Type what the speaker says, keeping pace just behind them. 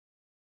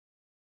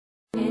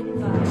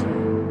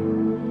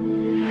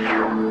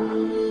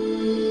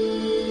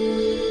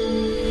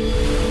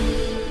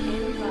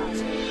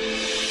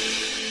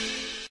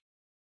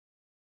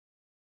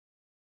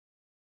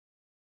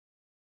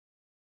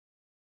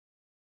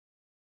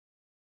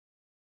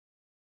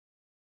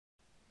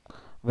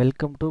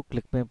Welcome to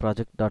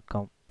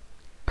ClickMyProject.com.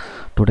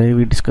 Today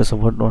we discuss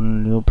about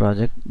one new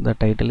project. The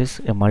title is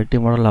a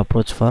multimodal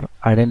approach for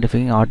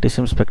identifying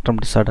autism spectrum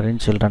disorder in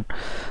children.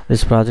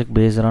 This project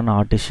based on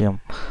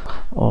autism.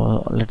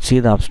 Let's see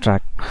the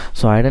abstract.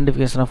 So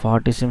identification of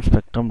autism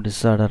spectrum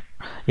disorder.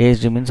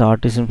 ASD means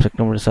autism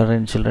spectrum disorder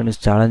in children is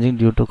challenging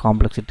due to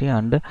complexity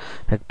and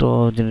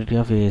heterogeneity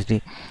of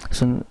ASD.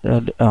 So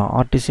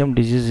autism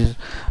disease is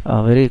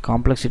very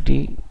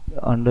complexity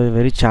and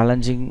very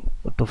challenging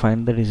to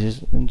find the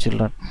disease in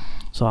children.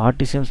 So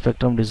autism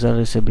spectrum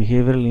disorder is a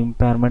behavioral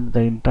impairment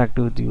that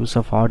interacts with the use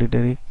of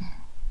auditory,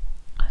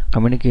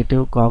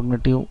 communicative,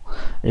 cognitive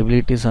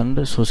abilities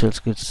and social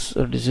skills.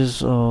 This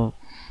is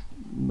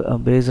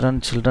based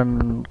on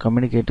children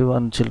communicative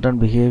and children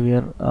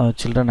behavior,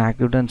 children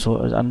activity and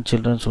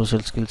children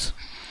social skills.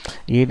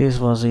 ADS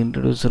was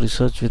introduced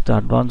research with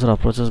advanced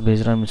approaches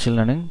based on machine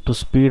learning to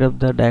speed up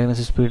the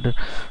diagnosis speed,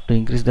 to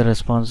increase the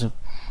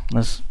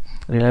responsiveness,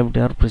 reliability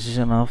or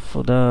precision of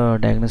the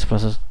diagnosis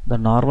process. The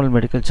normal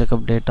medical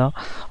checkup data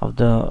of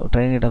the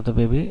training data of the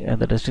baby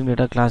and the testing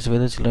data classify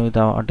the children with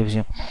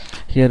autism.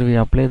 Here we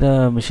apply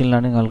the machine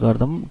learning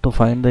algorithm to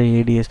find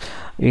the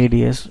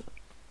ADS.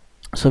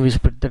 So we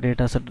split the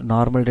dataset,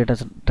 normal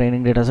dataset,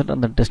 training dataset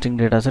and the testing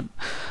dataset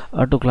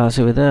to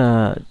classify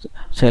the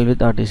child with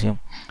autism.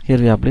 Here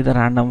we apply the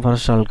random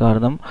forest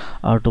algorithm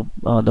to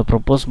the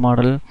proposed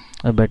model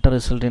better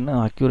result in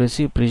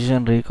accuracy,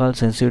 precision, recall,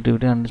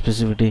 sensitivity and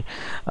specificity.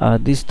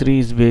 These three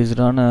is based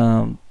on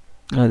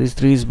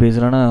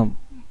a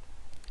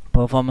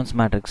performance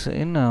matrix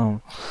in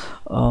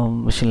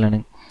machine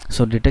learning.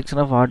 So detection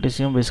of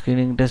autism by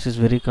screening test is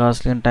very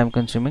costly and time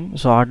consuming.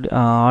 So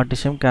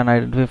autism can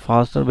identify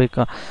faster by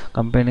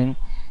comparing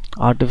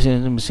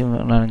artificial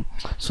machine learning.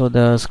 So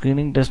the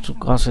screening test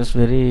cost is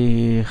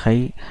very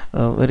high,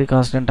 very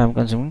costly and time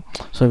consuming.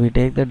 So we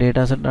take the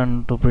data set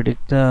and to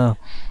predict the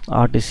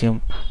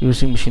autism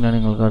using machine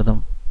learning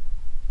algorithm.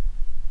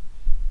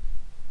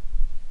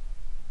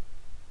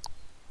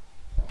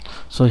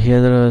 So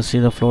here see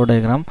the flow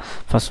diagram.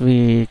 First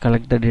we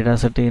collect the data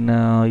set in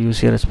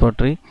UC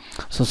repository.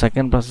 So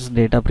second process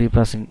data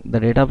pre-processing. The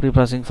data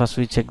pre-processing, first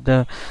we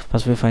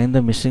find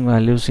the missing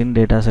values in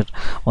data set.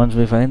 Once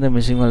we find the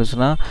missing values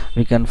now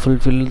we can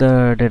fulfill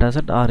the data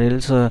set or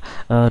else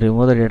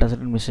remove the data set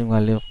in missing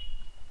value.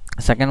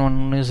 Second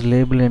one is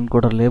label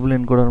encoder. Label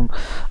encoder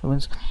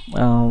means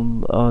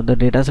the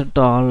dataset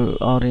all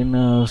are in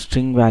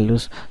string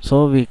values,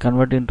 so we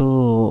convert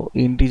into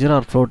integer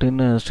or float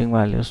in string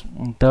values.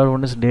 Third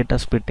one is data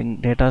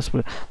splitting.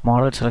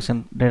 Model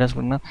selection. Data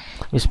splitting,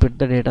 we split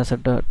the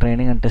dataset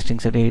training and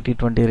testing set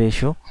 80-20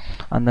 ratio.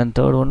 And then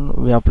third one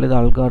we apply the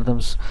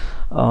algorithms,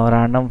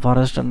 random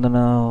forest and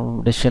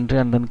then decision tree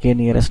and then k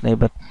nearest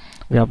neighbor.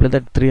 We apply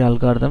the three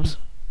algorithms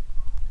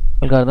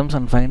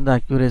and find the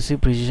accuracy,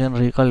 precision,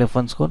 recall,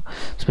 F1 score,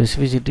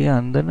 specificity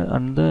and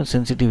then the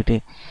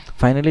sensitivity.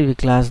 Finally we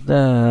class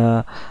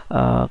the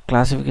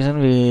classification.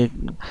 We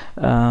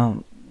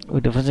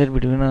differentiate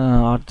between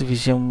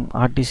autism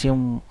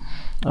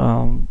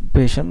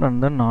patient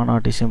and the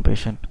non-autism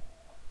patient.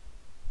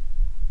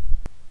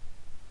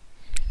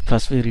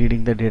 First we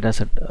reading the data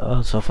set.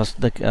 So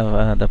first the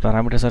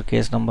parameters are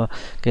case number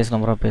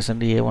of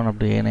patient A1 up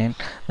to A9,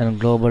 then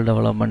global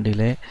development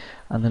delay,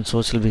 and then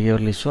social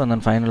behavioral issue, and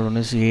then final one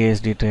is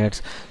ASD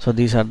traits. So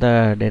these are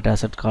the data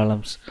set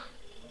columns.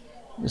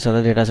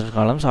 After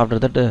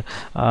that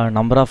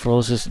number of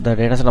rows is the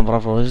dataset number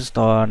of rows is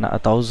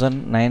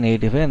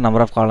 1985,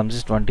 number of columns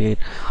is 28.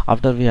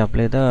 After we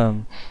apply the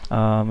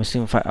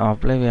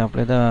we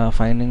apply the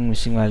finding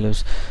missing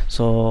values.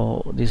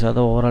 So these are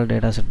the overall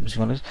dataset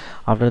missing values.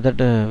 After that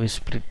we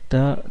split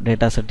the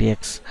dataset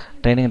X,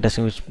 training and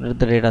testing, we split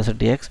the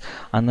dataset X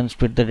and then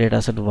split the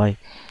dataset Y.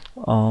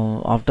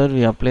 After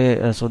we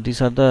apply so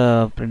these are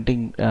the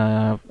printing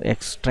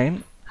X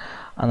train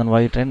and then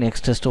Y train,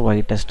 X test to Y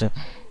test.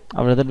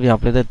 After that we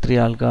apply the three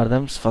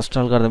algorithms. First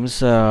algorithm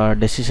is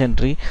decision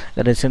tree.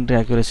 The decision tree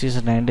accuracy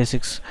is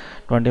 96%,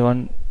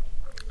 and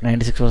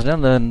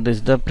then this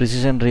is the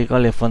precision,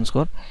 recall, F1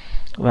 score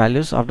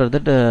values. After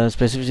that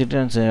specificity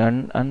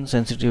and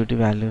sensitivity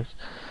values.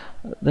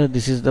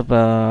 This is the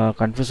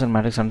confusion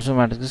matrix. Confusion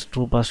matrix is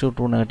true positive,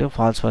 true negative,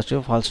 false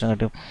positive, false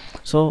negative.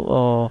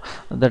 So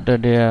that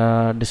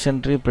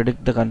decision tree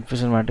predict the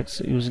confusion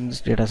matrix using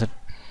this dataset.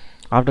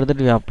 After that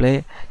we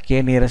apply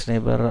k nearest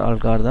neighbor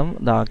algorithm.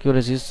 The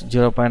accuracy is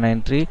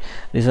 0.93.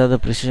 These are the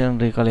precision,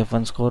 recall,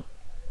 F1 score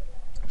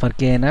for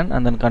KNN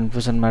and then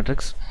confusion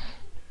matrix.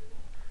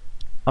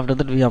 After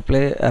that we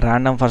apply a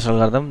random forest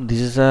algorithm.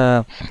 This is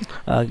a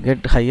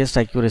get highest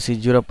accuracy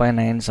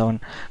 0.97.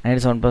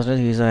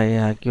 97% is a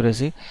high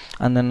accuracy,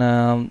 and then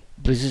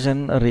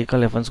precision,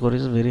 recall, F1 score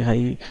is very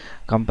high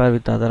compared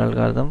with other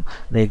algorithm.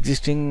 The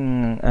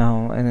existing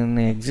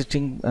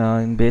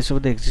in base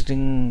of the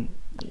existing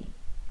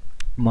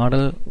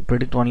model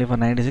predict only for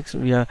 96.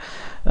 We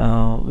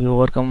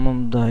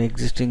overcome the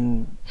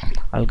existing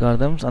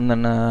algorithms, and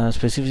then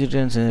specificity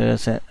and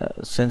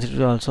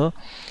sensitivity also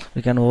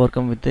we can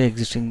overcome with the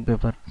existing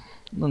paper.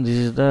 This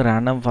is the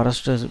random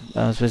forest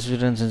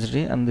specificity and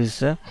sensitivity, and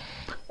this is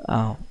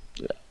a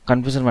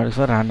confusion matrix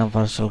for random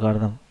forest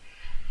algorithm.